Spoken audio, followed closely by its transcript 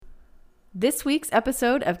This week's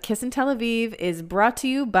episode of Kissin' Tel Aviv is brought to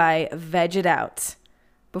you by Veg It Out.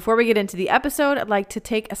 Before we get into the episode, I'd like to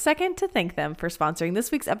take a second to thank them for sponsoring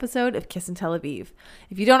this week's episode of Kissin' Tel Aviv.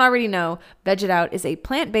 If you don't already know, Veg It Out is a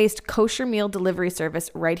plant-based kosher meal delivery service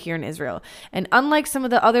right here in Israel. And unlike some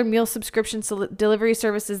of the other meal subscription delivery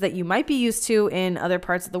services that you might be used to in other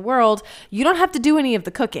parts of the world, you don't have to do any of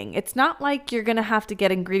the cooking. It's not like you're going to have to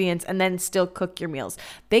get ingredients and then still cook your meals.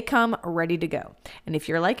 They come ready to go. And if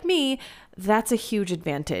you're like me, that's a huge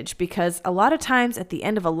advantage because a lot of times at the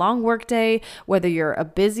end of a long work day, whether you're a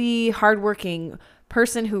busy, hardworking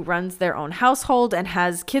person who runs their own household and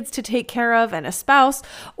has kids to take care of and a spouse,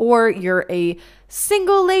 or you're a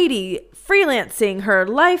single lady freelancing her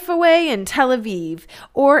life away in Tel Aviv,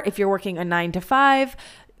 or if you're working a 9 to 5,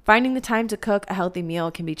 finding the time to cook a healthy meal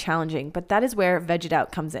can be challenging, but that is where Veg It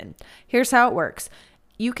Out comes in. Here's how it works.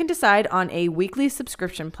 You can decide on a weekly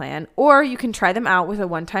subscription plan, or you can try them out with a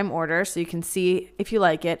one-time order so you can see if you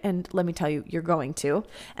like it. And let me tell you, you're going to.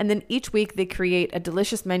 And then each week they create a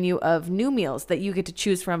delicious menu of new meals that you get to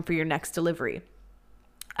choose from for your next delivery.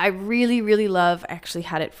 I really, really love, I actually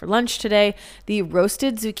had it for lunch today, the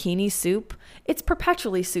roasted zucchini soup. It's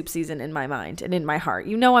perpetually soup season in my mind and in my heart.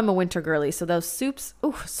 You know I'm a winter girly, so those soups,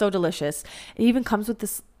 so delicious. It even comes with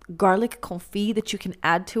this garlic confit that you can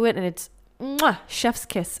add to it, and it's chef's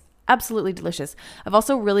kiss. Absolutely delicious. I've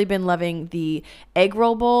also really been loving the egg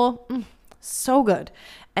roll bowl. So good.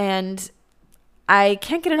 And I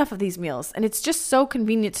can't get enough of these meals. And it's just so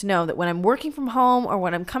convenient to know that when I'm working from home or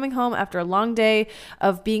when I'm coming home after a long day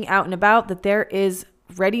of being out and about, that there is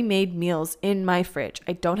ready-made meals in my fridge.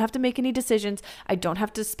 I don't have to make any decisions. I don't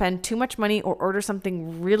have to spend too much money or order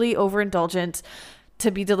something really overindulgent to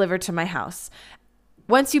be delivered to my house.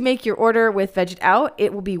 Once you make your order with Veg It Out,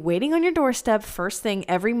 it will be waiting on your doorstep first thing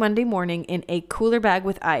every Monday morning in a cooler bag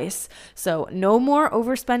with ice. So no more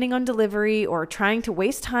overspending on delivery or trying to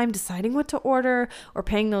waste time deciding what to order or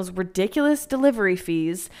paying those ridiculous delivery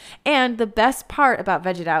fees. And the best part about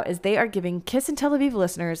Veg It Out is they are giving Kissin' Tel Aviv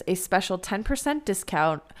listeners a special 10%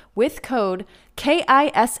 discount with code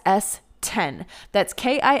KISS10. That's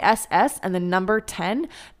KISS and the number 10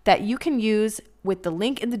 that you can use with the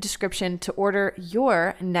link in the description to order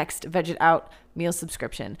your next Veg It Out meal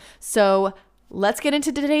subscription. So let's get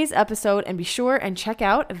into today's episode and be sure and check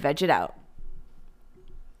out Veg It Out.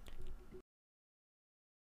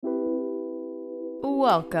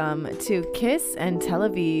 Welcome to Kissin' Tel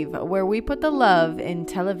Aviv, where we put the love in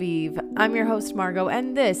Tel Aviv. I'm your host, Margot,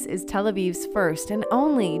 and this is Tel Aviv's first and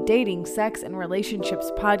only dating, sex, and relationships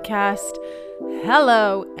podcast.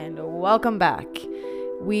 Hello, and welcome back.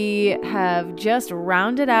 We have just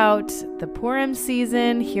rounded out the Purim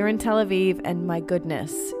season here in Tel Aviv, and my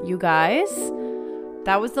goodness, you guys,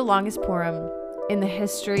 that was the longest Purim in the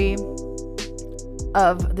history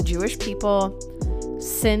of the Jewish people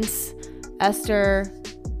since Esther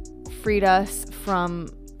freed us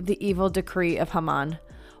from the evil decree of Haman.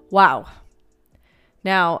 Wow.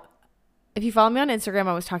 Now, if you follow me on Instagram,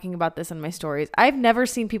 I was talking about this in my stories. I've never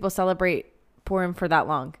seen people celebrate Purim for that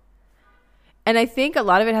long. And I think a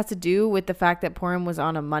lot of it has to do with the fact that Purim was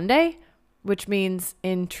on a Monday, which means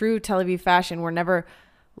in true Tel Aviv fashion, we're never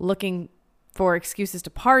looking for excuses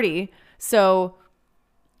to party. So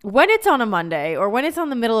when it's on a Monday or when it's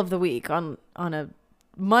on the middle of the week on a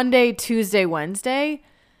Monday, Tuesday, Wednesday,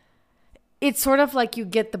 it's sort of like you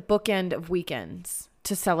get the bookend of weekends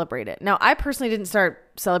to celebrate it. Now, I personally didn't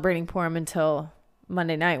start celebrating Purim until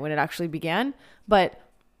Monday night when it actually began, but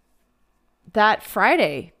that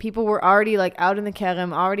Friday, people were already like out in the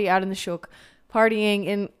kerem, already out in the shuk,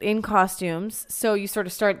 partying in costumes. So you sort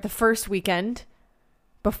of start the first weekend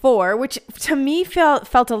before, which to me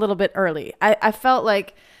felt a little bit early. I felt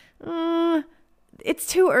like it's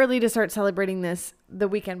too early to start celebrating this the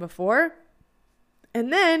weekend before.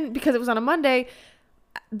 And then because it was on a Monday,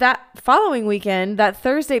 that following weekend, that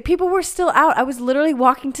Thursday, people were still out. I was literally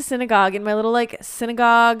walking to synagogue in my little like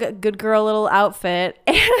synagogue good girl little outfit.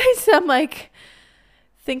 And I'm like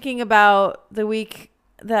thinking about the week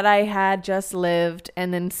that I had just lived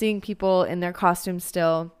and then seeing people in their costumes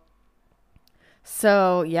still.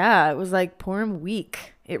 So yeah, it was like Purim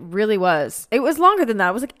week. It really was. It was longer than that.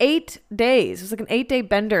 It was like 8 days. It was like an 8-day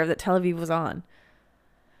bender that Tel Aviv was on.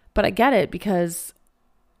 But I get it because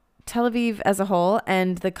Tel Aviv as a whole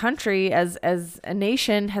and the country as a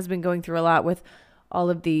nation has been going through a lot with all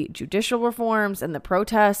of the judicial reforms and the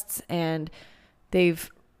protests, and they've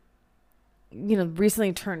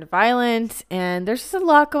recently turned violent, and there's just a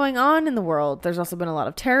lot going on in the world. There's also been a lot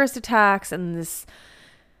of terrorist attacks, and this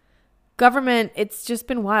government, it's just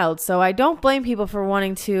been wild. So I don't blame people for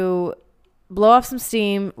wanting to blow off some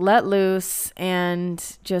steam, let loose,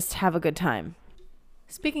 and just have a good time.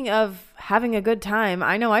 Speaking of having a good time,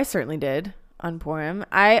 I know I certainly did on Purim.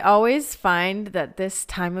 I always find that this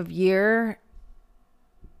time of year,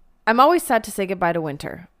 I'm always sad to say goodbye to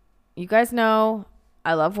winter. You guys know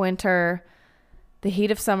I love winter. The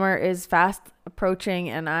heat of summer is fast approaching,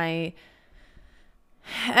 and I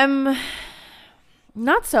am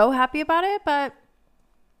not so happy about it, but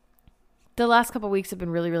the last couple of weeks have been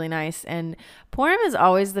really, really nice. And Purim is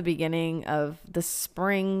always the beginning of the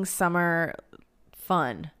spring, summer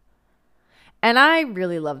fun. And I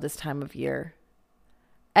really love this time of year.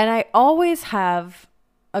 And I always have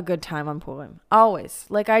a good time on Purim. Always.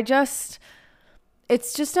 Like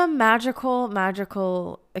it's just a magical,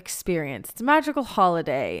 magical experience. It's a magical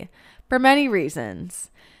holiday for many reasons.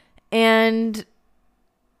 And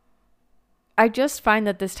I just find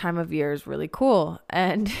that this time of year is really cool.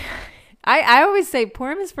 And I always say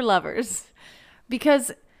Purim is for lovers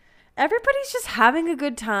because everybody's just having a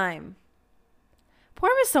good time.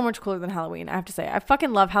 Purim is so much cooler than Halloween, I have to say. I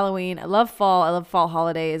fucking love Halloween. I love fall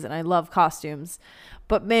holidays, and I love costumes.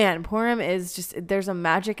 But man, Purim is just, there's a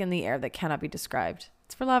magic in the air that cannot be described.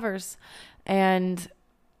 It's for lovers. And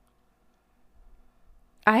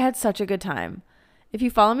I had such a good time. If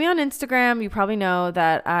you follow me on Instagram, you probably know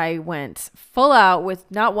that I went full out with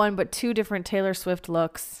not one, but two different Taylor Swift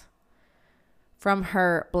looks from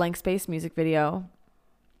her Blank Space music video,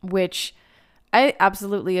 which I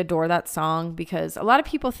absolutely adore that song because a lot of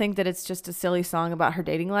people think that it's just a silly song about her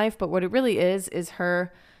dating life, but what it really is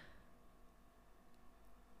her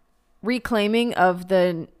reclaiming of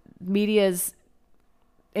the media's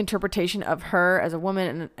interpretation of her as a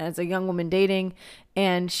woman and as a young woman dating.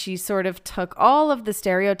 And she sort of took all of the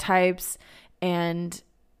stereotypes and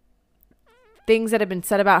things that have been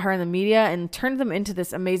said about her in the media and turned them into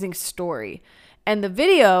this amazing story. And the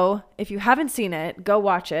video, if you haven't seen it, go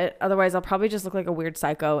watch it. Otherwise, I'll probably just look like a weird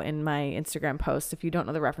psycho in my Instagram post if you don't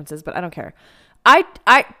know the references, but I don't care. I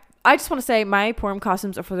just want to say my Purim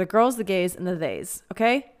costumes are for the girls, the gays, and the theys,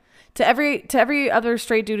 okay? To every other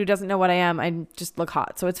straight dude who doesn't know what I am, I just look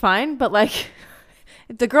hot, so it's fine. But like,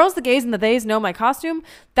 if the girls, the gays, and the theys know my costume,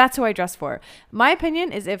 that's who I dress for. My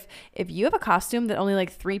opinion is if you have a costume that only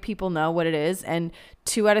like 3 people know what it is, and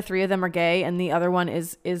 2 out of 3 of them are gay, and the other one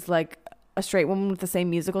is like a straight woman with the same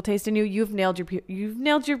musical taste in you, you've nailed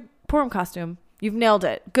your Purim costume. You've nailed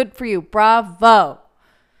it. Good for you. Bravo.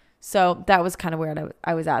 So that was kind of where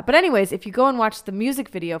I was at. But anyways, if you go and watch the music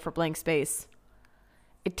video for Blank Space,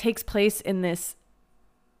 it takes place in this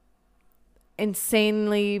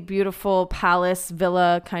insanely beautiful palace,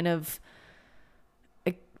 villa kind of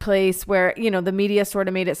a place where, you know, the media sort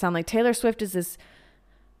of made it sound like Taylor Swift is this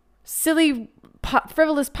silly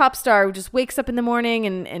frivolous pop star who just wakes up in the morning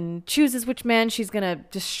and chooses which man she's going to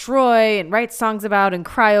destroy and write songs about and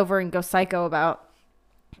cry over and go psycho about.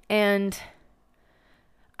 And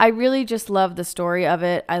I really just love the story of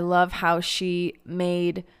it. I love how she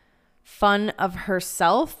made fun of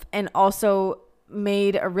herself and also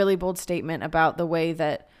made a really bold statement about the way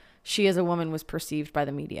that she as a woman was perceived by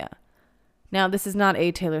the media. Now, this is not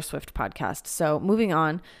a Taylor Swift podcast, so moving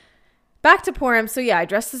on. Back to Purim. So yeah, I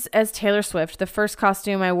dressed as Taylor Swift. The first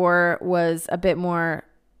costume I wore was a bit more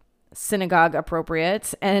synagogue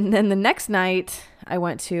appropriate. And then the next night I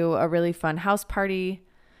went to a really fun house party.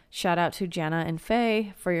 Shout out to Jana and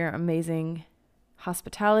Faye for your amazing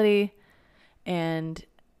hospitality. And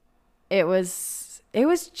it was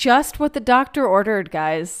just what the doctor ordered,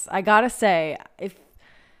 guys. I gotta say, if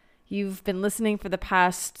you've been listening for the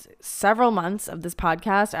past several months of this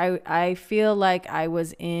podcast, I feel like I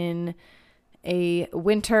was in a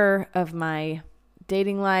winter of my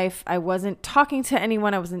dating life. I wasn't talking to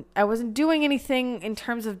anyone. I wasn't doing anything in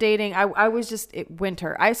terms of dating. I was just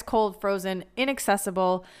winter, ice cold, frozen,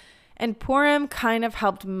 inaccessible. And Purim kind of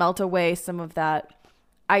helped melt away some of that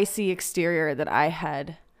icy exterior that I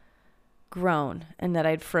had grown and that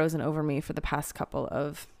I'd frozen over me for the past couple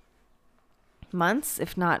of months,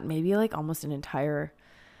 if not maybe like almost an entire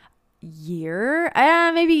year.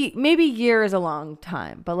 Maybe year is a long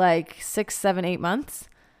time, but like 6, 7, 8 months.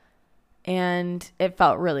 And it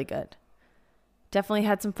felt really good. Definitely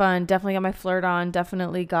had some fun. Definitely got my flirt on.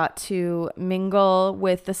 Definitely got to mingle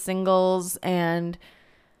with the singles and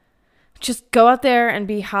just go out there and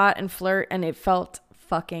be hot and flirt. And it felt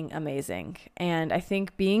fucking amazing. And I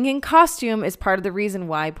think being in costume is part of the reason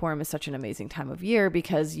why Purim is such an amazing time of year,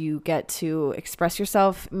 because you get to express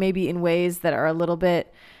yourself maybe in ways that are a little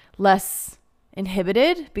bit less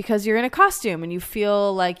inhibited because you're in a costume and you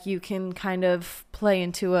feel like you can kind of play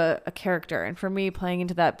into a character. And for me, playing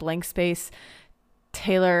into that Blank Space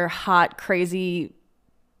Taylor hot, crazy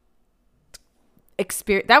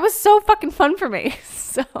experience. That was so fucking fun for me.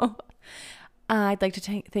 So I'd like to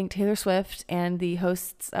thank Taylor Swift and the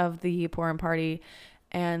hosts of the Purim party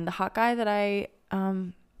and the hot guy that I,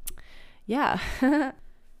 yeah.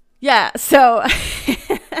 Yeah. So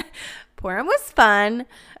Purim was fun.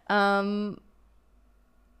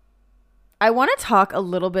 I want to talk a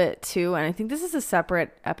little bit too, and I think this is a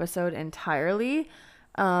separate episode entirely,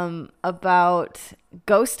 about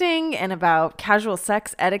ghosting and about casual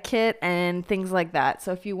sex etiquette and things like that.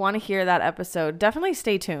 So if you want to hear that episode, definitely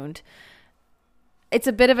stay tuned. It's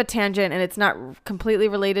a bit of a tangent and it's not completely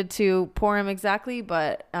related to Purim exactly,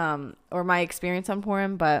 but, or my experience on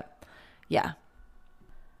Purim, but yeah.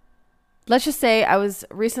 Let's just say I was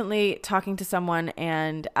recently talking to someone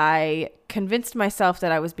and I convinced myself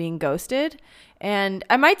that I was being ghosted, and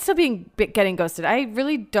I might still be getting ghosted. I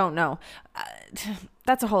really don't know.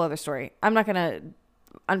 That's a whole other story. I'm not going to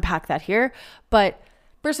unpack that here. But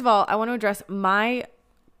first of all, I want to address my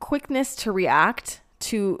quickness to react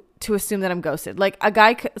to assume that I'm ghosted. Like a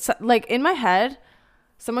guy, like in my head,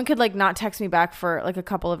 someone could like not text me back for like a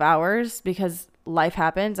couple of hours because life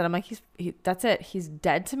happens, and I'm like, that's it. He's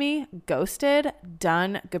dead to me, ghosted,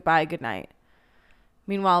 done, goodbye, good night.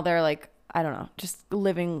 Meanwhile, they're like, I don't know, just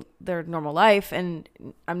living their normal life, and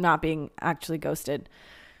I'm not being actually ghosted.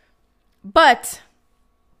 But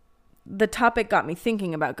the topic got me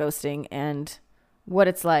thinking about ghosting and what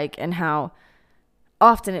it's like and how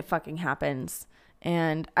often it fucking happens.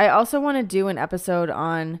 And I also want to do an episode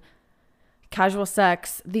on casual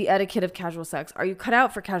sex, the etiquette of casual sex. Are you cut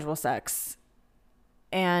out for casual sex?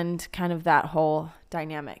 And kind of that whole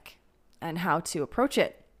dynamic and how to approach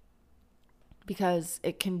it, because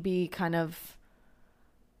it can be kind of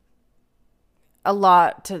a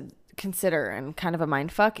lot to consider and kind of a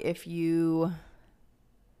mind fuck if you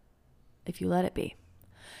let it be.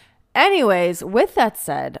 Anyways, with that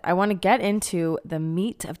said, I want to get into the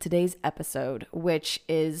meat of today's episode, which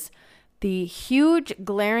is the huge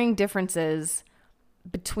glaring differences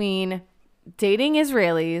between dating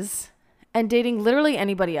Israelis and dating literally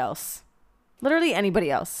anybody else. Literally anybody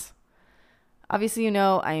else. Obviously, you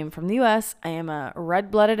know, I am from the US. I am a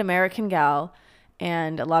red-blooded American gal,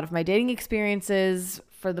 and a lot of my dating experiences,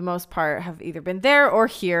 for the most part, have either been there or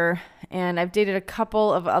here. And I've dated a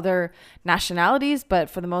couple of other nationalities, but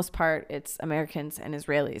for the most part, it's Americans and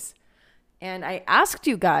Israelis. And I asked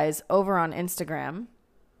you guys over on Instagram,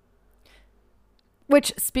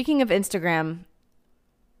 which, speaking of Instagram,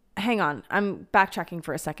 hang on, I'm backtracking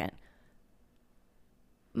for a second.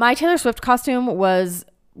 My Taylor Swift costume was,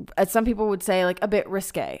 as some people would say, like a bit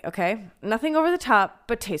risque, okay? Nothing over the top,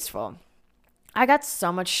 but tasteful. I got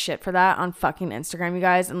so much shit for that on fucking Instagram, you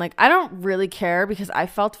guys. And like, I don't really care because I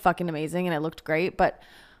felt fucking amazing and I looked great. But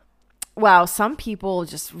wow, some people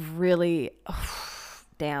just really,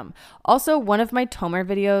 damn. Also, one of my Tomer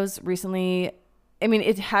videos recently, I mean,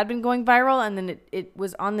 it had been going viral and then it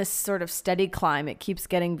was on this sort of steady climb. It keeps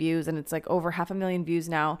getting views and it's like over 500,000 views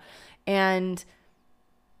now. And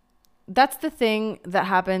that's the thing that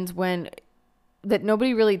happens that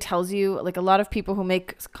nobody really tells you. Like a lot of people who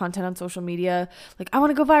make content on social media, like, I want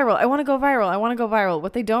to go viral. I want to go viral. I want to go viral.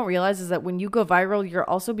 What they don't realize is that when you go viral,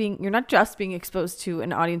 you're not just being exposed to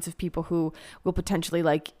an audience of people who will potentially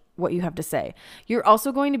like what you have to say. You're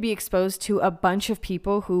also going to be exposed to a bunch of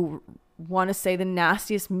people who want to say the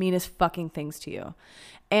nastiest, meanest fucking things to you.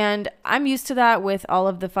 And I'm used to that with all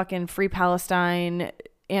of the fucking Free Palestine,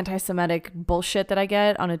 anti-Semitic bullshit that I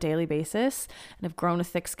get on a daily basis, and I've grown a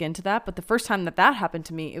thick skin to that. But the first time that happened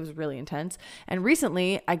to me, it was really intense. And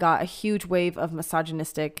recently I got a huge wave of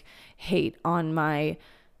misogynistic hate on my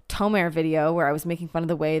Tomer video where I was making fun of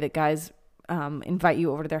the way that guys invite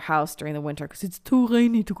you over to their house during the winter because it's too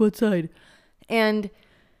rainy to go outside. And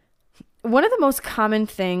one of the most common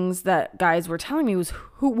things that guys were telling me was,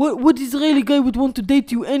 what Israeli guy would want to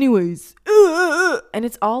date you anyways? And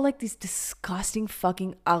it's all like these disgusting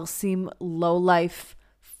fucking arsim, low-life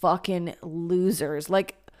fucking losers.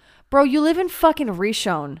 Like, bro, you live in fucking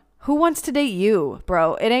Rishon. Who wants to date you,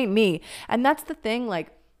 bro? It ain't me. And that's the thing,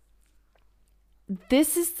 like,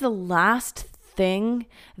 this is the last thing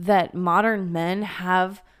that modern men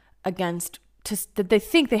have that they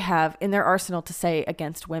think they have in their arsenal to say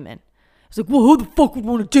against women. It's like, well, who the fuck would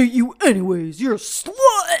want to date you anyways? You're a slut.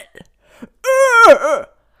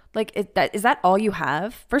 Like, is that all you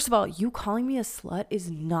have? First of all, you calling me a slut is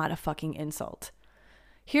not a fucking insult.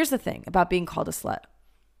 Here's the thing about being called a slut.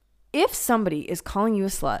 If somebody is calling you a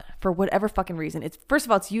slut for whatever fucking reason, first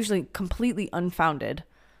of all, it's usually completely unfounded.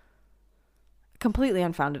 Completely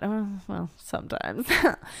unfounded. Well, sometimes.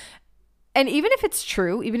 And even if it's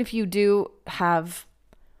true, even if you do have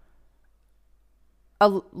a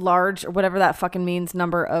large, or whatever that fucking means,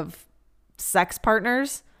 number of sex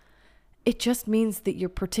partners, it just means that you're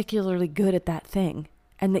particularly good at that thing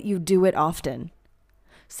and that you do it often.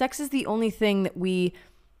 Sex is the only thing that we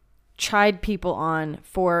chide people on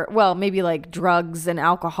for, well, maybe like drugs and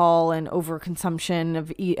alcohol and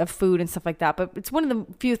overconsumption of food and stuff like that. But it's one of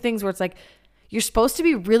the few things where it's like, you're supposed to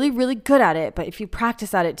be really, really good at it, but if you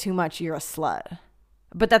practice at it too much, you're a slut.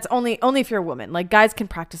 But that's only if you're a woman. Like, guys can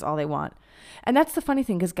practice all they want. And that's the funny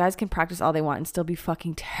thing, because guys can practice all they want and still be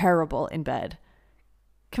fucking terrible in bed.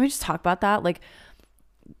 Can we just talk about that? Like,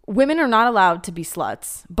 women are not allowed to be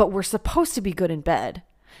sluts, but we're supposed to be good in bed.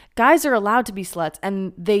 Guys are allowed to be sluts,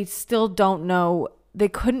 and they still don't know. They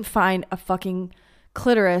couldn't find a fucking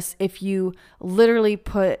clitoris if you literally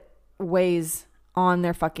put Waze on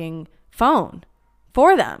their fucking phone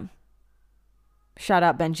for them. Shout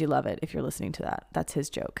out Benji Lovett if you're listening to that. That's his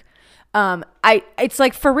joke. It's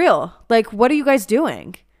like, for real. Like, what are you guys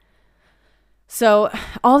doing? So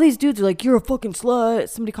all these dudes are like, you're a fucking slut.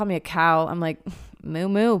 Somebody called me a cow. I'm like, moo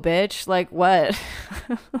moo, bitch. Like, what?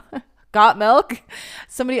 Got milk?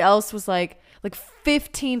 Somebody else was like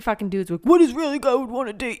 15 fucking dudes were like, what Israeli guy would want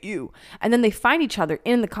to date you? And then they find each other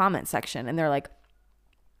in the comment section and they're like,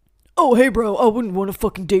 oh, hey bro, I wouldn't want to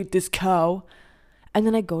fucking date this cow. And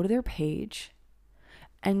then I go to their page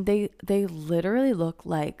and they literally look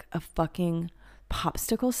like a fucking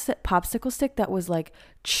popsicle stick that was like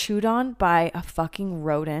chewed on by a fucking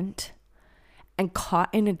rodent and caught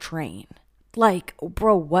in a drain. Like,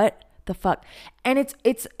 bro, what the fuck? And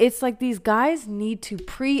it's like these guys need to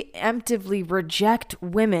preemptively reject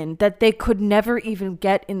women that they could never even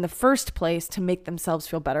get in the first place to make themselves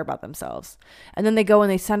feel better about themselves. And then they go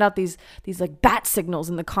and they send out these like bat signals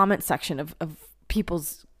in the comment section of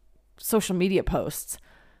people's social media posts.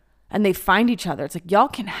 And they find each other. It's like, y'all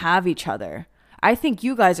can have each other. I think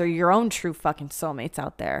you guys are your own true fucking soulmates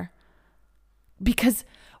out there. Because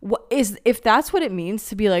if that's what it means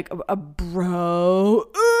to be like a bro,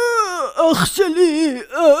 actually,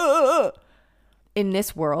 in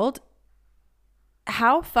this world,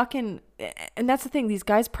 how fucking, and that's the thing, these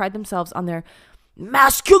guys pride themselves on their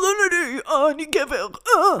masculinity,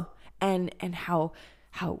 and how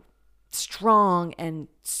strong and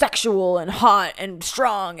sexual and hot and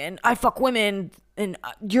strong and I fuck women and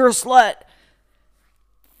you're a slut.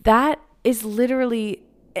 That is literally,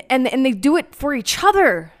 and they do it for each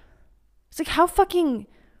other. It's like, how fucking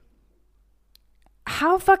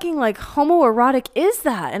like homoerotic is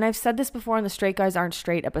that? And I've said this before in the Straight Guys Aren't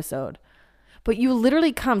Straight episode, but you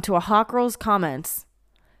literally come to a hot girl's comments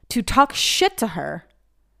to talk shit to her,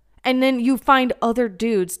 and then you find other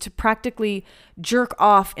dudes to practically jerk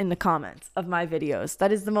off in the comments of my videos.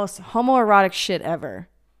 That is the most homoerotic shit ever.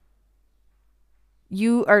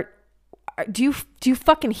 Do you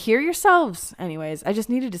fucking hear yourselves? Anyways, I just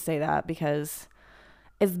needed to say that because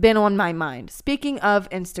it's been on my mind. Speaking of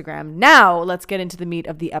Instagram, now let's get into the meat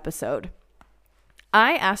of the episode.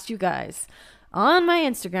 I asked you guys on my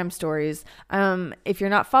Instagram stories, if you're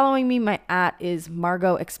not following me, my @ is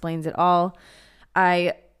Margot Explains It All.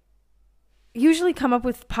 I usually come up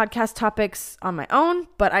with podcast topics on my own,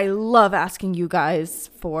 but I love asking you guys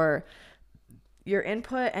for your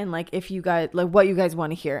input and like if you guys like what you guys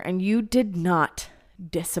want to hear. And you did not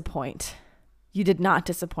disappoint. You did not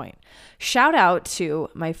disappoint. Shout out to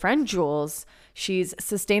my friend Jules. She's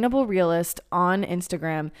Sustainable Realist on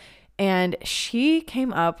Instagram. And she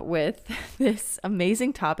came up with this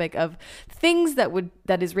amazing topic of things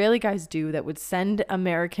that Israeli guys do that would send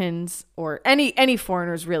Americans or any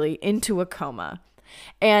foreigners really into a coma.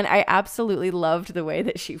 And I absolutely loved the way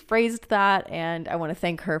that she phrased that. And I want to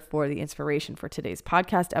thank her for the inspiration for today's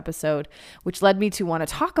podcast episode, which led me to want to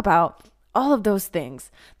talk about all of those things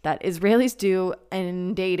that Israelis do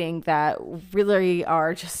in dating that really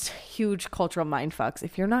are just huge cultural mindfucks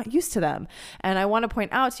if you're not used to them. And I want to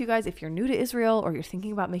point out to you guys, if you're new to Israel or you're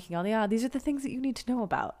thinking about making Aliyah, these are the things that you need to know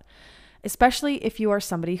about, especially if you are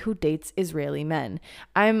somebody who dates Israeli men.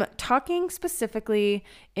 I'm talking specifically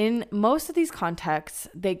in most of these contexts.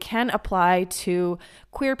 They can apply to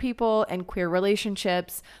queer people and queer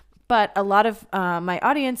relationships, but a lot of my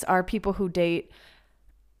audience are people who date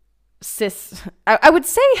cis, I would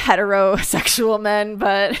say heterosexual men,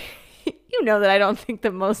 but you know that I don't think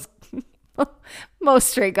that most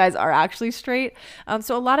straight guys are actually straight.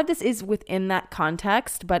 So a lot of this is within that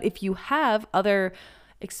context, but if you have other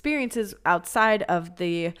experiences outside of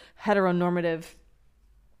the heteronormative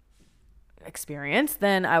experience,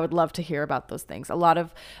 then I would love to hear about those things. A lot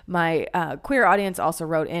of my queer audience also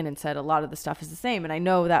wrote in and said a lot of the stuff is the same. And I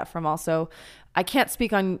know that from also, I can't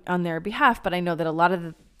speak on their behalf, but I know that a lot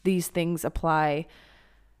of these things apply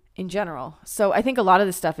in general. So I think a lot of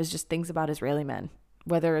this stuff is just things about Israeli men,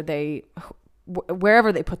 whether they,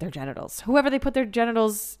 wherever they put their genitals, whoever they put their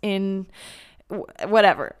genitals in,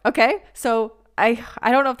 whatever. Okay. So I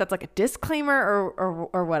don't know if that's like a disclaimer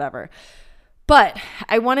or whatever, but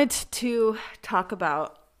I wanted to talk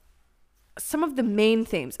about some of the main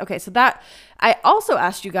themes. Okay. So that I also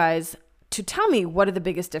asked you guys to tell me what are the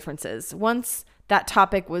biggest differences. Once that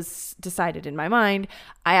topic was decided in my mind,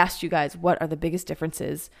 I asked you guys, what are the biggest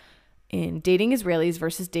differences in dating Israelis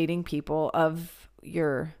versus dating people of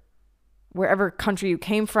your wherever country you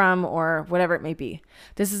came from or whatever it may be.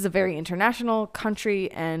 This is a very international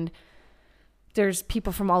country and there's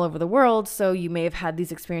people from all over the world. So you may have had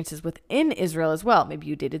these experiences within Israel as well. Maybe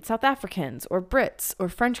you dated South Africans or Brits or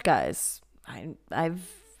French guys. I've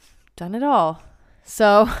done it all.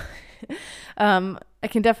 So I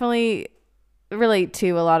can definitely relate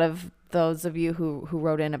to a lot of those of you who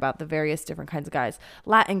wrote in about the various different kinds of guys,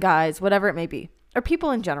 Latin guys, whatever it may be, or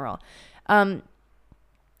people in general.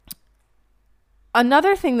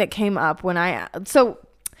 Another thing that came up so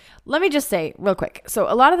let me just say real quick. So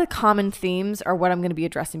a lot of the common themes are what I'm going to be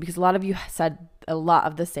addressing because a lot of you said a lot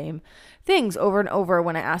of the same things over and over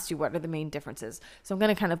when I asked you what are the main differences. So I'm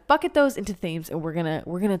going to kind of bucket those into themes and we're going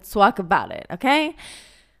to talk about it. Okay.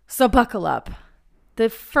 So buckle up. The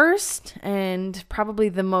first and probably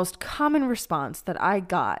the most common response that I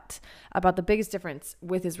got about the biggest difference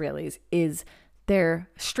with Israelis is their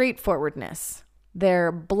straightforwardness,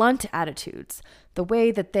 their blunt attitudes, the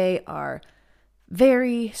way that they are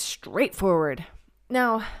very straightforward.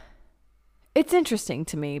 Now, it's interesting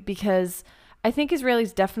to me because I think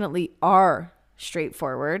Israelis definitely are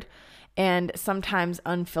straightforward and sometimes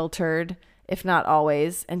unfiltered, if not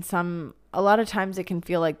always. And a lot of times it can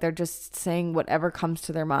feel like they're just saying whatever comes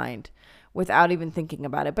to their mind without even thinking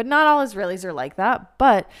about it. But not all Israelis are like that.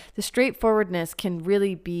 But the straightforwardness can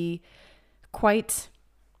really be quite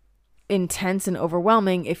intense and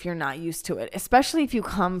overwhelming if you're not used to it, especially if you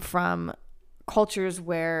come from cultures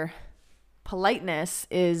where politeness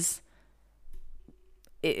is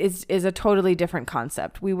a totally different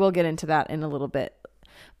concept. We will get into that in a little bit.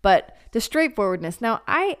 But the straightforwardness. Now,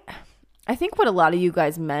 I think what a lot of you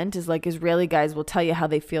guys meant is like Israeli guys will tell you how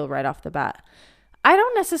they feel right off the bat. I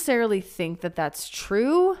don't necessarily think that that's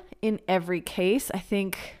true in every case. I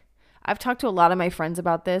think I've talked to a lot of my friends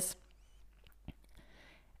about this.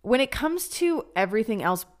 When it comes to everything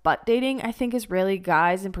else but dating, I think Israeli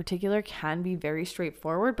guys in particular can be very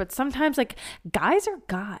straightforward, but sometimes like guys are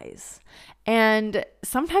guys. And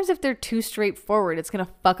sometimes if they're too straightforward, it's going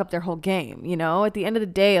to fuck up their whole game. You know, at the end of the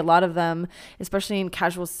day, a lot of them, especially in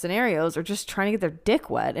casual scenarios, are just trying to get their dick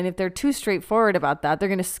wet. And if they're too straightforward about that, they're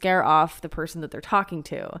going to scare off the person that they're talking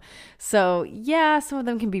to. So yeah, some of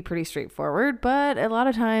them can be pretty straightforward, but a lot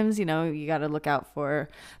of times, you know, you got to look out for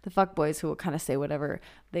the fuckboys who will kind of say whatever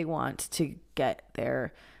they want to get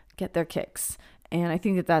their kicks. And I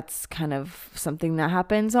think that that's kind of something that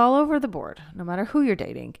happens all over the board, no matter who you're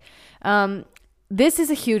dating. This is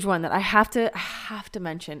a huge one that I have to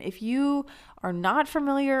mention. If you are not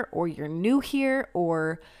familiar or you're new here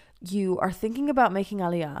or you are thinking about making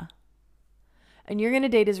aliyah and you're going to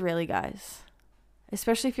date Israeli guys,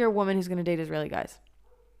 especially if you're a woman who's going to date Israeli guys.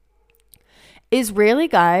 Israeli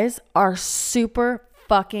guys are super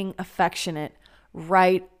fucking affectionate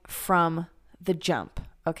right from the jump,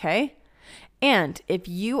 okay? And if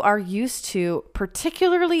you are used to,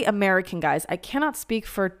 particularly American guys, I cannot speak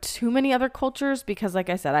for too many other cultures because, like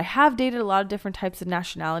I said, I have dated a lot of different types of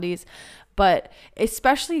nationalities, but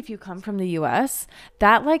especially if you come from the US,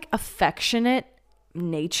 that like affectionate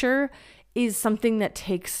nature is something that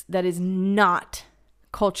is not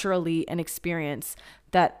culturally an experience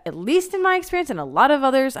that, at least in my experience and a lot of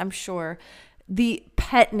others, I'm sure, the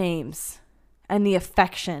pet names and the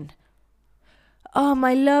affection. Oh,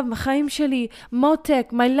 my love, Chaim Shali,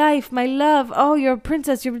 Motek, my life, my love. Oh, you're a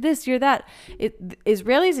princess, you're this, you're that.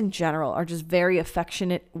 Israelis in general are just very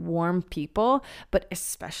affectionate, warm people. But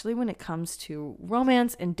especially when it comes to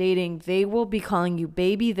romance and dating, they will be calling you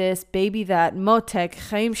baby this, baby that, Motek,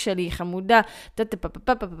 Chaim Shali, Chamuda,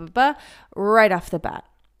 right off the bat.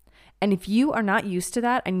 And if you are not used to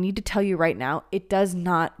that, I need to tell you right now, it does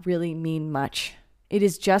not really mean much. It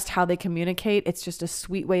is just how they communicate. It's just a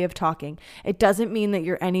sweet way of talking. It doesn't mean that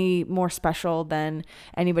you're any more special than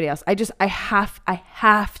anybody else. I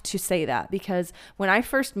have to say that because when I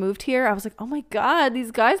first moved here, I was like, oh my God,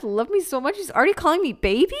 these guys love me so much. He's already calling me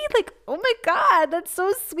baby? Like, oh my God, that's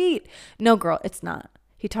so sweet. No, girl, it's not.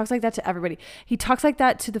 He talks like that to everybody. He talks like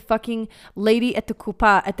that to the fucking lady at the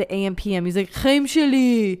kupa at the AM PM. He's like, Chaim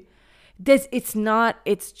Shali.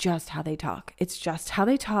 It's just how they talk. It's just how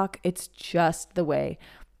they talk. It's just the way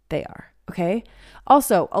they are. Okay.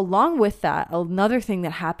 Also, along with that, another thing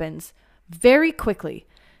that happens very quickly.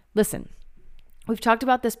 Listen, we've talked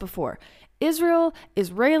about this before. Israel,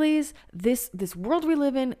 Israelis, this world we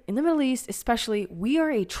live in the Middle East, especially, we are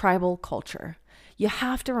a tribal culture. You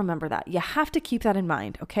have to remember that. You have to keep that in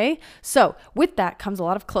mind, okay? So with that comes a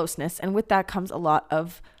lot of closeness, and with that comes a lot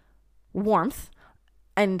of warmth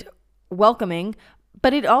and welcoming,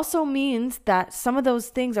 but it also means that some of those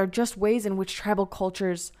things are just ways in which tribal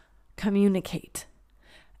cultures communicate.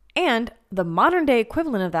 And the modern day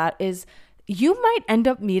equivalent of that is you might end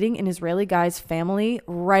up meeting an Israeli guy's family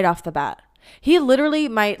right off the bat. He literally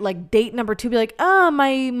might, like, date number 2 be like,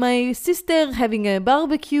 my sister having a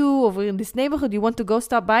barbecue over in this neighborhood. You want to go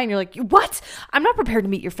stop by? And you're like, what? I'm not prepared to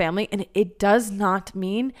meet your family. And it does not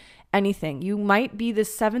mean anything. You might be the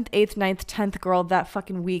 7th, 8th, 9th, 10th girl that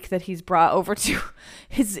fucking week that he's brought over to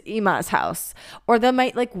his ima's house. Or they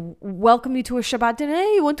might, like, welcome you to a Shabbat dinner.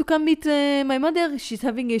 Hey, you want to come meet my mother? She's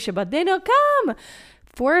having a Shabbat dinner. Come.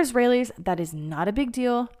 For Israelis, that is not a big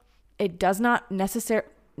deal. It does not necessarily...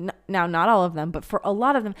 Now, not all of them, but for a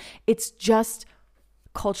lot of them, it's just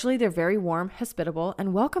culturally, they're very warm, hospitable,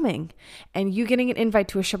 and welcoming. And you getting an invite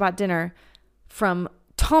to a Shabbat dinner from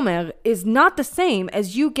Tomer is not the same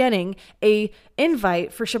as you getting a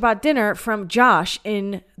invite for Shabbat dinner from Josh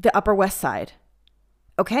in the Upper West Side.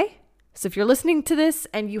 Okay? So if you're listening to this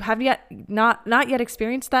and you have not yet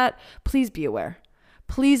experienced that, please be aware.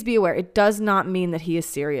 Please be aware. It does not mean that he is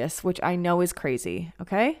serious, which I know is crazy.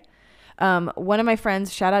 Okay? One of my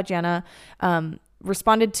friends, shout out Jana,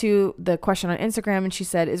 responded to the question on Instagram, and she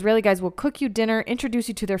said, Israeli guys will cook you dinner, introduce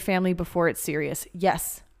you to their family before it's serious.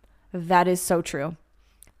 Yes, that is so true.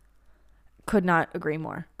 Could not agree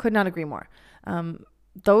more.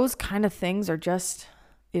 Those kind of things are just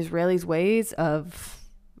Israelis' ways of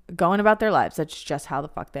going about their lives. That's just how the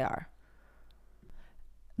fuck they are.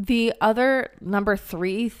 The other number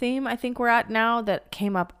 3 theme I think we're at now that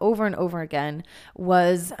came up over and over again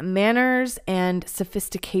was manners and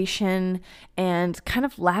sophistication and kind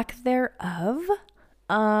of lack thereof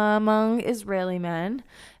among Israeli men.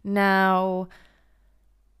 Now,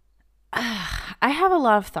 I have a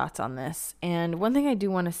lot of thoughts on this. And one thing I do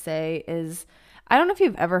want to say is, I don't know if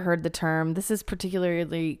you've ever heard the term, this is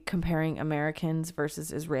particularly comparing Americans versus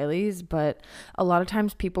Israelis, but a lot of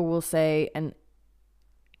times people will say, and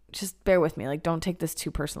just bear with me, like, don't take this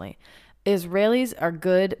too personally. Israelis are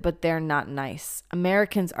good, but they're not nice.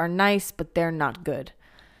 Americans are nice, but they're not good.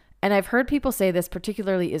 And I've heard people say this,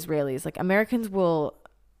 particularly Israelis. Like, Americans will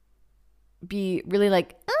be really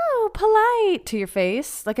like, oh, polite to your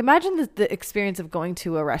face. Like, imagine the experience of going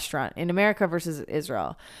to a restaurant in America versus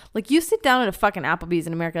Israel. Like, you sit down at a fucking Applebee's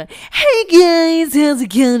in America. Hey guys, how's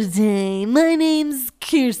it going today? My name's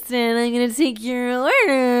Kirsten. I'm going to take your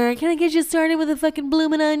order. Can I get you started with a fucking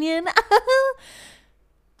bloomin' onion?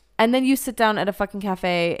 And then you sit down at a fucking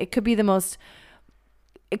cafe. It could be the most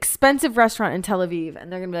expensive restaurant in Tel Aviv.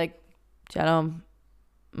 And they're going to be like, Shalom,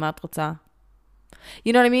 ma את רוצה?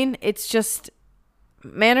 You know what I mean? It's just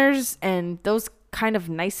manners and those kind of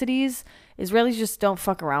niceties. Israelis just don't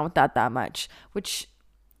fuck around with that much, which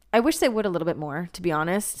I wish they would a little bit more, to be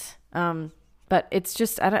honest. But it's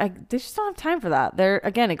just, they just don't have time for that.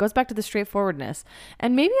 Again, it goes back to the straightforwardness.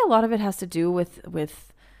 And maybe a lot of it has to do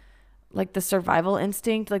with like the survival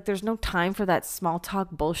instinct. Like, there's no time for that small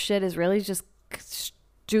talk bullshit. Israelis just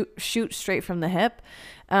shoot straight from the hip,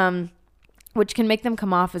 which can make them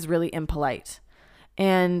come off as really impolite.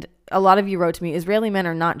 And a lot of you wrote to me, Israeli men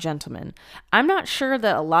are not gentlemen. I'm not sure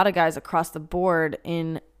that a lot of guys across the board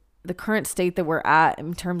in the current state that we're at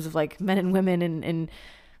in terms of like men and women and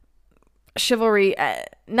chivalry,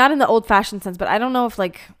 not in the old fashioned sense, but I don't know if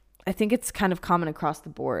I think it's kind of common across the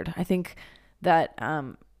board. I think that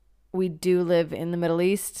we do live in the Middle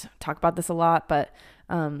East, talk about this a lot, but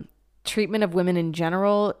treatment of women in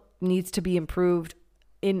general needs to be improved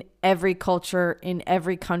in every culture, in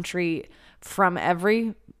every country, from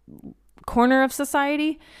every corner of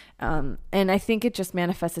society. And I think it just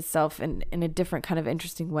manifests itself in a different kind of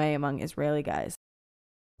interesting way among Israeli guys.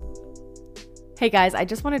 Hey guys, I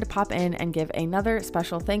just wanted to pop in and give another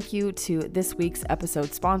special thank you to this week's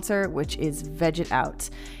episode sponsor, which is Veg It Out.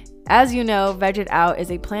 As you know, Veg It Out is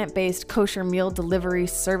a plant-based kosher meal delivery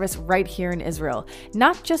service right here in Israel.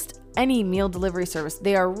 Not just any meal delivery service,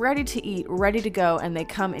 they are ready to eat, ready to go, and they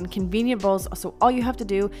come in convenient bowls. So all you have to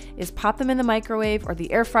do is pop them in the microwave or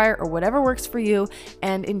the air fryer or whatever works for you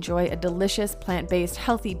and enjoy a delicious, plant-based,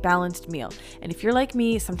 healthy, balanced meal. And if you're like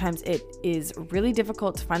me, sometimes it is really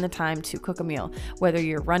difficult to find the time to cook a meal, whether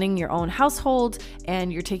you're running your own household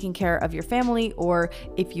and you're taking care of your family, or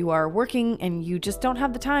if you are working and you just don't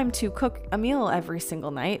have the time to cook a meal every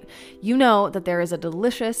single night. You know that there is a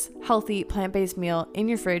delicious, healthy, plant-based meal in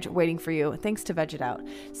your fridge waiting for you thanks to Veg It Out.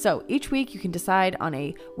 So each week you can decide on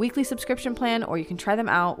a weekly subscription plan, or you can try them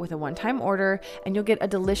out with a one-time order and you'll get a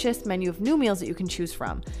delicious menu of new meals that you can choose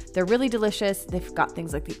from. They're really delicious. They've got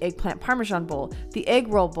things like the eggplant parmesan bowl, the egg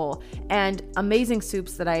roll bowl, and amazing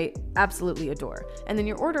soups that I absolutely adore. And then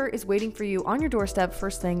your order is waiting for you on your doorstep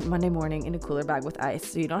first thing Monday morning in a cooler bag with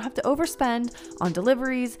ice. So you don't have to overspend on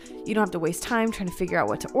deliveries. You don't have to waste time trying to figure out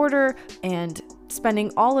what to order and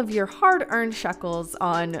spending all of your hard-earned shekels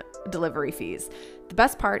on delivery fees. The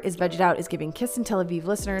best part is Veg It Out is giving Kiss in Tel Aviv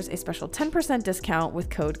listeners a special 10% discount with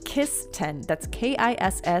code KISS10. That's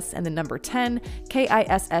KISS and the number 10,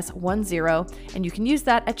 KISS10. And you can use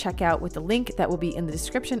that at checkout with the link that will be in the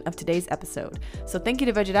description of today's episode. So thank you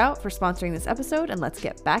to Veg It Out for sponsoring this episode, and let's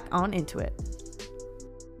get back on into it.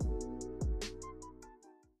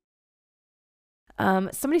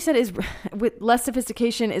 Somebody said with less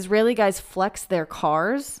sophistication, Israeli guys flex their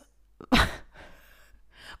cars.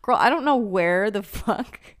 Girl, I don't know where the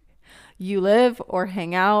fuck you live or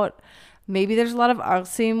hang out. Maybe there's a lot of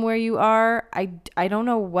arsim where you are. I don't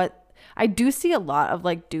know what. I do see a lot of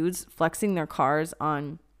like dudes flexing their cars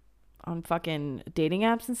on fucking dating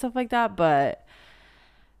apps and stuff like that, but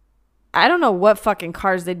I don't know what fucking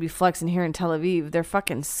cars they'd be flexing here in Tel Aviv. They're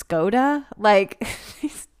fucking Skoda. Like,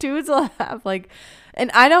 these dudes will have like,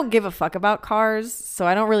 and I don't give a fuck about cars, so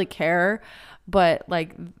I don't really care. But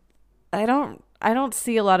like, I don't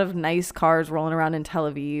see a lot of nice cars rolling around in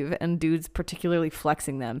Tel Aviv and dudes particularly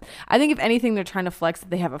flexing them. I think if anything, they're trying to flex that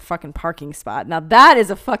they have a fucking parking spot. Now that is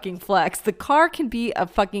a fucking flex. The car can be a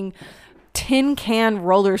fucking tin can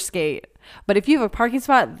roller skate. But if you have a parking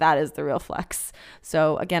spot, that is the real flex.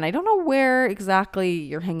 So again, I don't know where exactly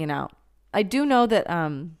you're hanging out. I do know that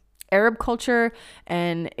Arab culture,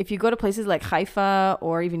 and if you go to places like Haifa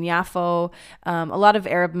or even Yafo, a lot of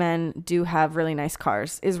Arab men do have really nice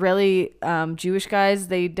cars. Israeli Jewish guys,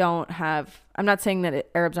 they don't have. I'm not saying that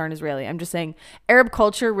Arabs aren't Israeli. I'm just saying Arab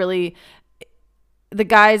culture really, the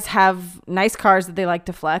guys have nice cars that they like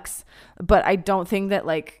to flex, but I don't think that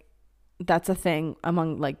like that's a thing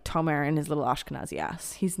among like Tomer and his little Ashkenazi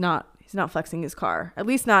ass. He's not flexing his car. At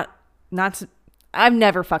least not I've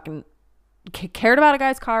never fucking cared about a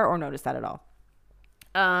guy's car or noticed that at all.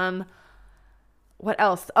 What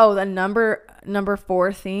else? Oh, the number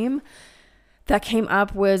 4 theme that came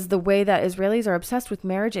up was the way that Israelis are obsessed with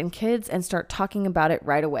marriage and kids and start talking about it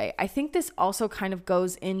right away. I think this also kind of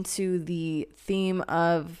goes into the theme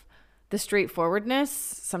of the straightforwardness.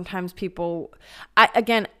 Sometimes people,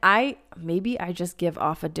 maybe I just give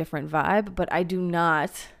off a different vibe, but I do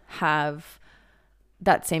not have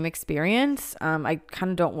that same experience. I kind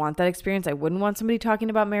of don't want that experience. I wouldn't want somebody talking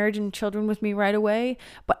about marriage and children with me right away,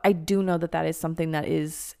 but I do know that is something that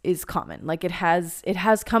is common. Like it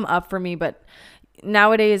has come up for me, but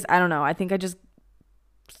nowadays, I don't know. I think I just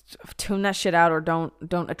tune that shit out or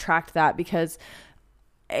don't attract that because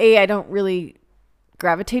A, I don't really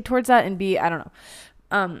gravitate towards that, and B, I don't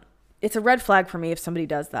know. It's a red flag for me if somebody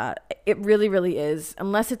does that. It really, really is.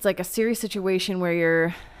 Unless it's like a serious situation where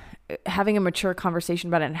you're having a mature conversation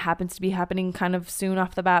about it and happens to be happening kind of soon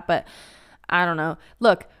off the bat, but I don't know.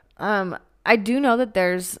 Look, I do know that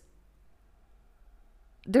there's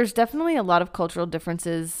definitely a lot of cultural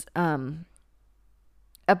differences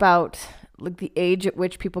about like the age at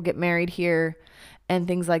which people get married here and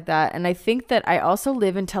things like that. And I think that I also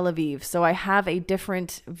live in Tel Aviv, so I have a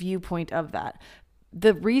different viewpoint of that.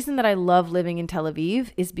 The reason that I love living in Tel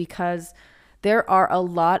Aviv is because there are a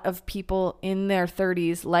lot of people in their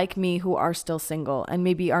 30s like me who are still single and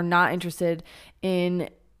maybe are not interested in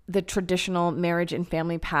the traditional marriage and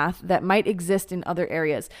family path that might exist in other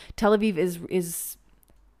areas. Tel Aviv is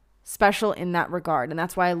special in that regard, and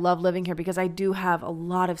that's why I love living here, because I do have a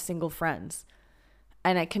lot of single friends.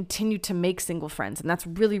 And I continue to make single friends. And that's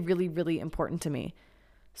really, really, really important to me.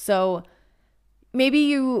 So maybe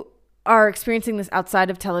you are experiencing this outside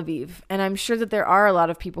of Tel Aviv. And I'm sure that there are a lot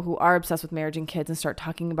of people who are obsessed with marriage and kids and start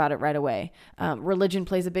talking about it right away. Religion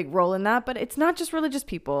plays a big role in that, but it's not just religious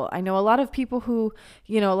people. I know a lot of people who,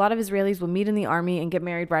 a lot of Israelis will meet in the army and get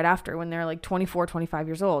married right after when they're like 24, 25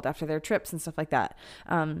 years old after their trips and stuff like that.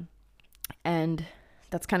 And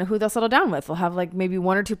that's kind of who they'll settle down with. They'll have like maybe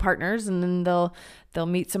one or two partners, and then they'll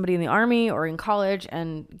meet somebody in the army or in college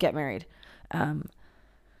and get married.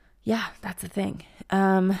 Yeah, that's the thing.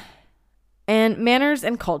 And manners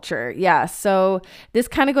and culture. Yeah. So this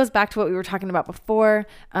kind of goes back to what we were talking about before.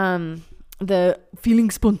 The feeling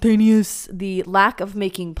spontaneous, the lack of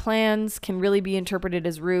making plans can really be interpreted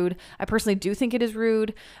as rude. I personally do think it is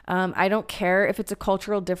rude. I don't care if it's a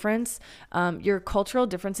cultural difference. Your cultural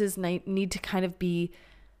differences need to kind of be,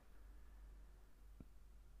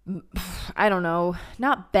 I don't know,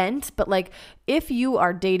 not bent, but like if you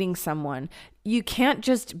are dating someone, you can't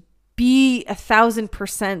just be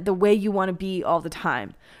 1,000% the way you want to be all the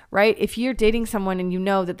time, right? If you're dating someone and you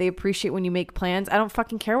know that they appreciate when you make plans, I don't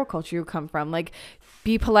fucking care what culture you come from. Like,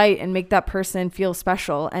 be polite and make that person feel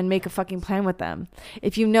special and make a fucking plan with them.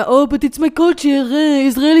 If you know, oh, but it's my culture,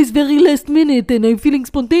 Israel is very last minute and I'm feeling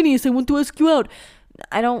spontaneous, I want to ask you out.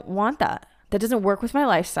 I don't want that. That doesn't work with my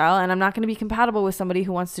lifestyle, and I'm not going to be compatible with somebody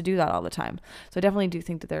who wants to do that all the time. So I definitely do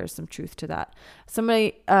think that there is some truth to that.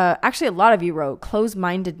 Somebody, actually a lot of you wrote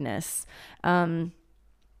close-mindedness. I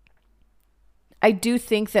do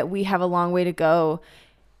think that we have a long way to go.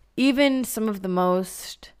 Even some of the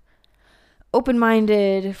most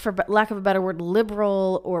open-minded, for lack of a better word,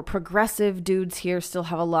 liberal or progressive dudes here still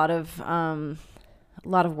have a lot of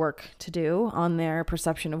work to do on their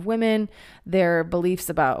perception of women, their beliefs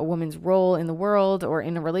about a woman's role in the world or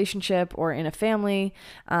in a relationship or in a family.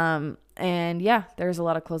 And yeah, there's a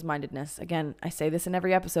lot of closed-mindedness. Again, I say this in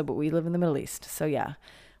every episode, but we live in the Middle East. So yeah,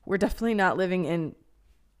 we're definitely not living in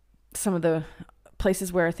some of the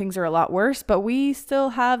places where things are a lot worse, but we still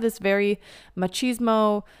have this very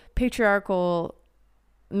machismo, patriarchal,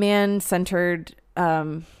 man-centered,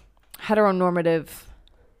 heteronormative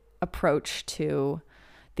approach to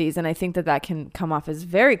these, and I think that can come off as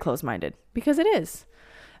very close-minded because it is.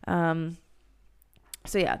 So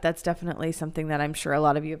yeah, that's definitely something that I'm sure a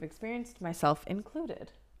lot of you have experienced, myself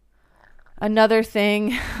included. Another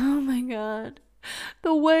thing, oh my God,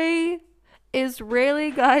 the way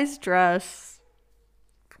Israeli guys dress.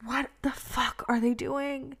 What the fuck are they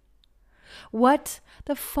doing? What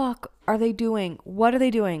the fuck are they doing? What are they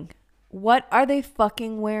doing? What are they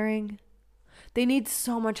fucking wearing? They need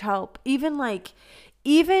so much help.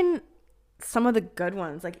 Even some of the good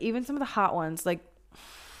ones, like even some of the hot ones, like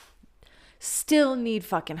still need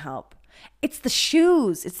fucking help. It's the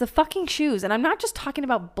shoes. It's the fucking shoes. And I'm not just talking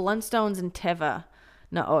about Blundstones and Teva.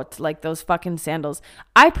 No, it's like those fucking sandals.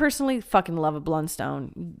 I personally fucking love a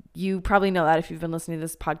Blundstone. You probably know that if you've been listening to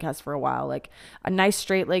this podcast for a while. Like a nice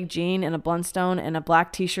straight leg jean and a Blundstone and a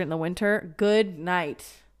black t-shirt in the winter. Good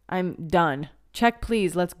night. I'm done. Check,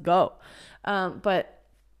 please. Let's go. But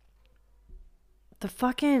the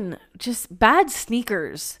fucking just bad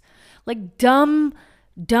sneakers, like dumb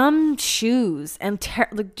shoes and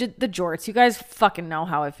like the jorts. You guys fucking know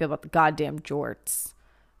how I feel about the goddamn jorts.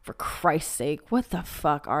 For Christ's sake, what the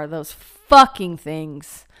fuck are those fucking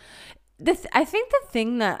things? I think the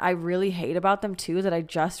thing that I really hate about them too, that I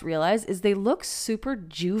just realized, is they look super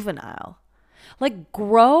juvenile. Like,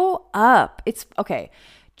 grow up. It's okay.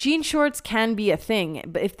 Jean shorts can be a thing,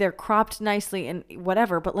 but if they're cropped nicely and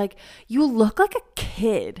whatever, but like you look like a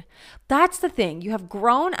kid. That's the thing. You have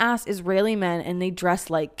grown ass Israeli men and they dress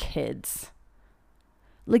like kids.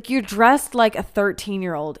 Like you're dressed like a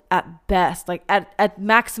 13-year-old at best, like at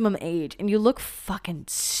maximum age, and you look fucking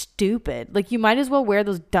stupid. Like you might as well wear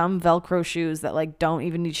those dumb Velcro shoes that like don't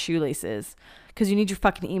even need shoelaces because you need your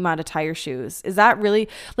fucking Ima to tie your shoes. Is that really,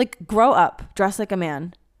 like, grow up, dress like a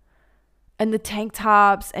man. And the tank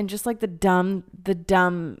tops and just like the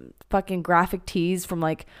dumb fucking graphic tees from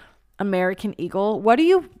like American Eagle. What are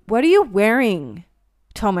you wearing,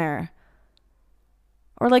 Tomer?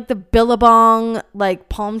 Or like the Billabong like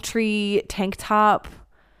palm tree tank top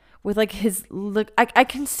with like his look. I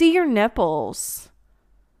can see your nipples.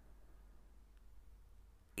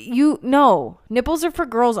 Nipples are for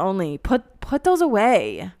girls only. Put those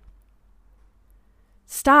away.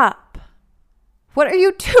 Stop. What are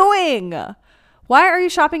you doing? Why are you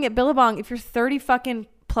shopping at Billabong if you're 30 fucking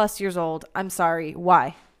plus years old? I'm sorry.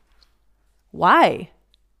 Why?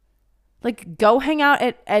 Like, go hang out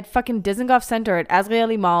at fucking Dizengoff Center at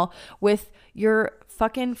Azrieli Mall with your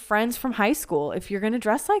fucking friends from high school if you're going to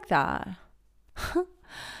dress like that.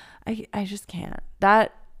 I just can't.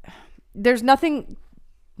 There's nothing's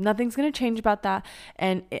going to change about that.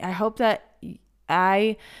 And I hope that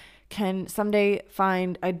I can someday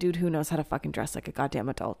find a dude who knows how to fucking dress like a goddamn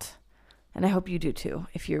adult. And I hope you do too,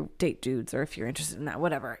 if you date dudes or if you're interested in that,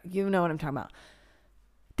 whatever. You know what I'm talking about.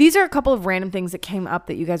 These are a couple of random things that came up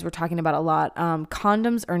that you guys were talking about a lot.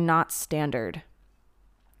 Condoms are not standard.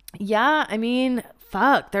 Yeah, I mean,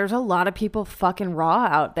 fuck, there's a lot of people fucking raw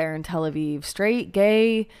out there in Tel Aviv. Straight,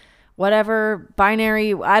 gay, whatever,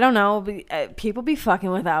 binary, I don't know. People be fucking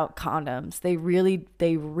without condoms. They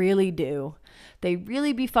really do. They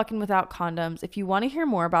really be fucking without condoms. If you want to hear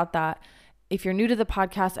more about that, if you're new to the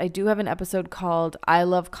podcast, I do have an episode called I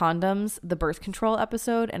Love Condoms, the birth control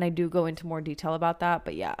episode, and I do go into more detail about that.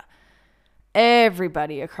 But yeah,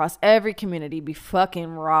 everybody across every community be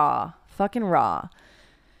fucking raw.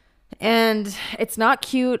 And it's not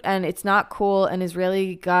cute and it's not cool. And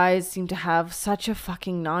Israeli guys seem to have such a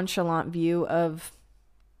fucking nonchalant view of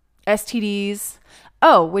STDs.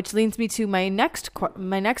 Oh, which leads me to my next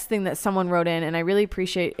thing that someone wrote in, and I really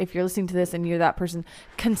appreciate if you're listening to this and you're that person.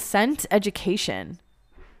 Consent education.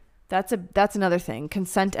 That's another thing.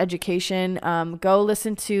 Consent education. Go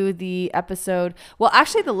listen to the episode. Well,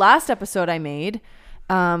 actually, the last episode I made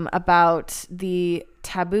about the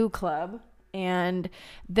Taboo Club. And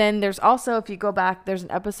then there's also, if you go back, there's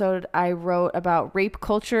an episode I wrote about rape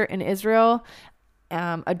culture in Israel,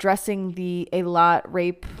 addressing the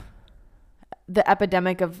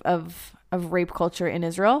epidemic of rape culture in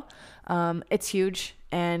Israel. It's huge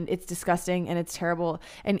and it's disgusting and it's terrible.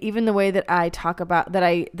 And even the way that I talk about that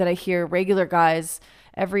I hear regular guys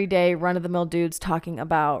every day, run of the mill dudes talking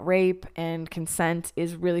about rape and consent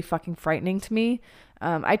is really fucking frightening to me.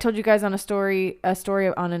 I told you guys on a story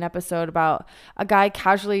on an episode about a guy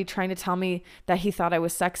casually trying to tell me that he thought I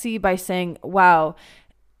was sexy by saying, "Wow,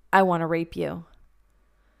 I want to rape you."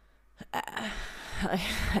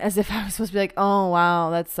 As if I was supposed to be like, "Oh, wow,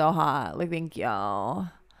 that's so hot. Like, thank you.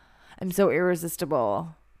 I'm so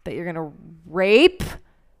irresistible that you're going to rape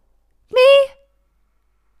me."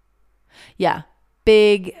 Yeah,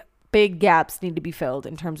 big gaps need to be filled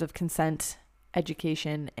in terms of consent,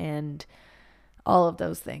 education, and all of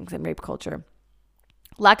those things in rape culture.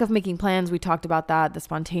 Lack of making plans, we talked about that, the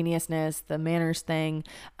spontaneousness, the manners thing,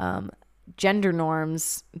 gender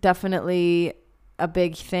norms, definitely a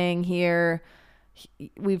big thing here.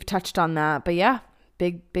 We've touched on that, but yeah,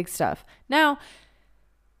 big stuff. Now,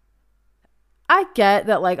 I get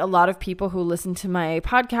that like a lot of people who listen to my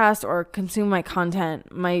podcast or consume my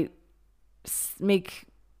content might make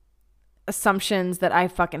assumptions that I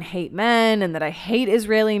fucking hate men and that I hate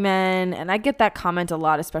Israeli men. And I get that comment a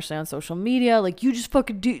lot, especially on social media. Like, you just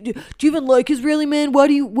fucking do you even like Israeli men? Why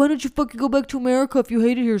don't you fucking go back to America if you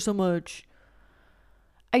hate it here so much?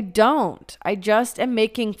 I don't. I just am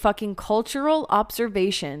making fucking cultural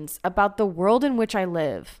observations about the world in which I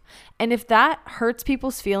live. And if that hurts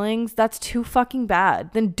people's feelings, that's too fucking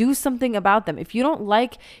bad. Then do something about them. If you don't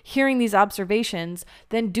like hearing these observations,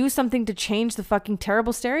 then do something to change the fucking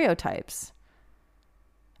terrible stereotypes.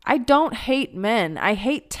 I don't hate men. I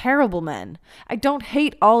hate terrible men. I don't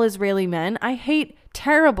hate all Israeli men. I hate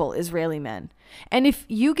terrible Israeli men. And if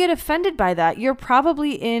you get offended by that, you're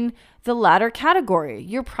probably in the latter category.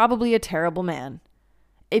 You're probably a terrible man.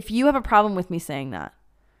 If you have a problem with me saying that,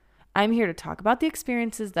 I'm here to talk about the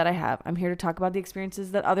experiences that I have. I'm here to talk about the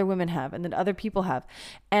experiences that other women have and that other people have.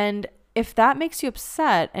 And if that makes you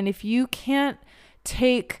upset, and if you can't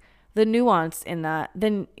take the nuance in that,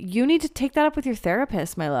 then you need to take that up with your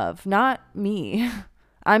therapist, my love, not me.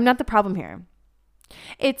 I'm not the problem here.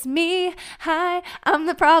 It's me. Hi, I'm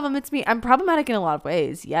the problem. It's me. I'm problematic in a lot of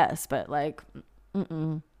ways. Yes, but like,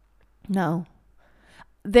 no.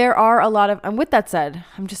 There are a lot of, and with that said,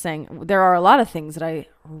 I'm just saying there are a lot of things that I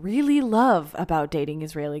really love about dating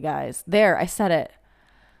Israeli guys. There, I said it.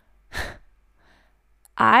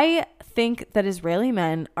 I think that Israeli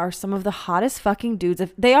men are some of the hottest fucking dudes.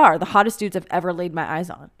 They are the hottest dudes I've ever laid my eyes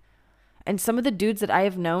on. And some of the dudes that I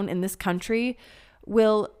have known in this country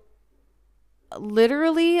will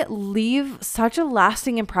literally leave such a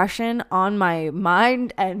lasting impression on my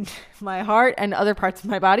mind and my heart and other parts of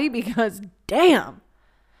my body, because damn.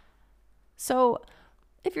 So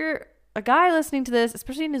if you're a guy listening to this,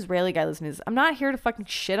 especially an Israeli guy listening to this, I'm not here to fucking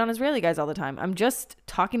shit on Israeli guys all the time. I'm just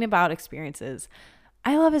talking about experiences.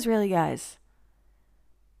 I love Israeli guys,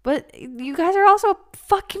 but you guys are also a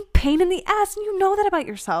fucking pain in the ass, and you know that about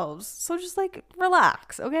yourselves. So just like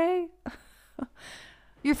relax, okay?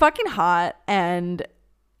 You're fucking hot and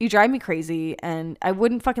you drive me crazy, and I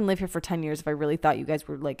wouldn't fucking live here for 10 years if I really thought you guys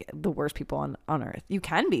were like the worst people on earth. You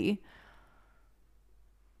can be,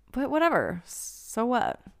 but whatever. So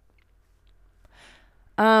what?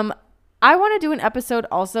 I want to do an episode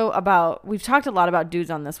also about, we've talked a lot about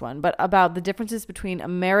dudes on this one, but about the differences between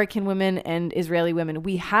American women and Israeli women.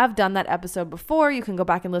 We have done that episode before. You can go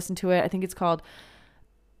back and listen to it. I think it's called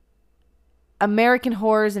American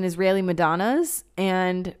Whores and Israeli Madonnas,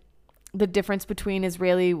 and the difference between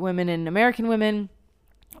Israeli women and American women.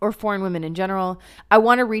 or foreign women in general. I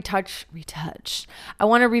want to retouch. I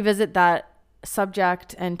want to revisit that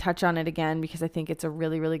subject and touch on it again because I think it's a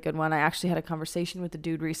really, really good one. I actually had a conversation with a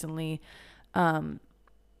dude recently in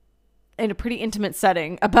a pretty intimate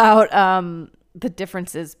setting about the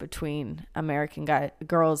differences between American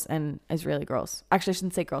girls and Israeli girls. Actually, I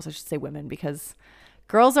shouldn't say girls. I should say women because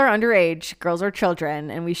girls are underage. Girls are children,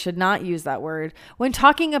 and we should not use that word when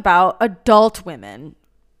talking about adult women.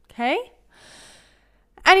 Okay?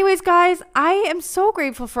 Anyways, guys, I am so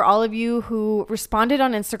grateful for all of you who responded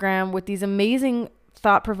on Instagram with these amazing,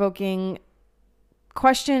 thought-provoking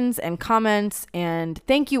questions and comments. And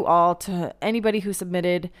thank you all to anybody who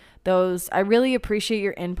submitted those. I really appreciate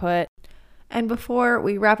your input. And before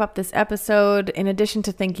we wrap up this episode, in addition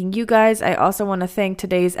to thanking you guys, I also want to thank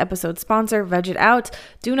today's episode sponsor, Veg It Out.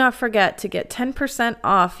 Do not forget to get 10%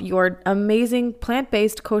 off your amazing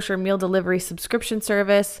plant-based kosher meal delivery subscription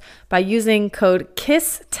service by using code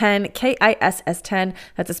KISS10, KISS10.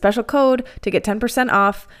 That's a special code to get 10%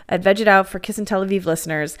 off at Veg It Out for Kiss in Tel Aviv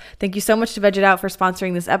listeners. Thank you so much to Veg It Out for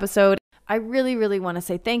sponsoring this episode. I really, really want to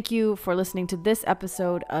say thank you for listening to this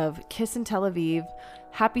episode of Kiss in Tel Aviv.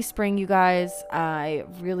 Happy spring, you guys. I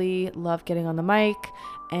really love getting on the mic,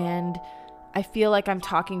 and I feel like I'm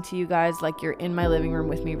talking to you guys like you're in my living room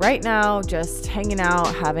with me right now, just hanging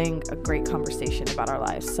out, having a great conversation about our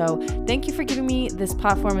lives. So thank you for giving me this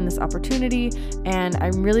platform and this opportunity, and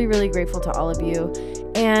I'm really, really grateful to all of you.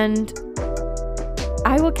 And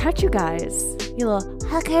I will catch you guys, you little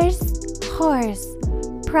hookers, whores,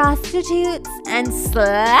 prostitutes, and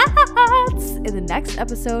sluts in the next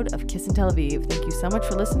episode of Kiss in Tel Aviv. Thank you so much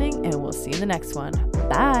for listening, and we'll see you in the next one.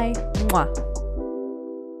 Bye. Mwah.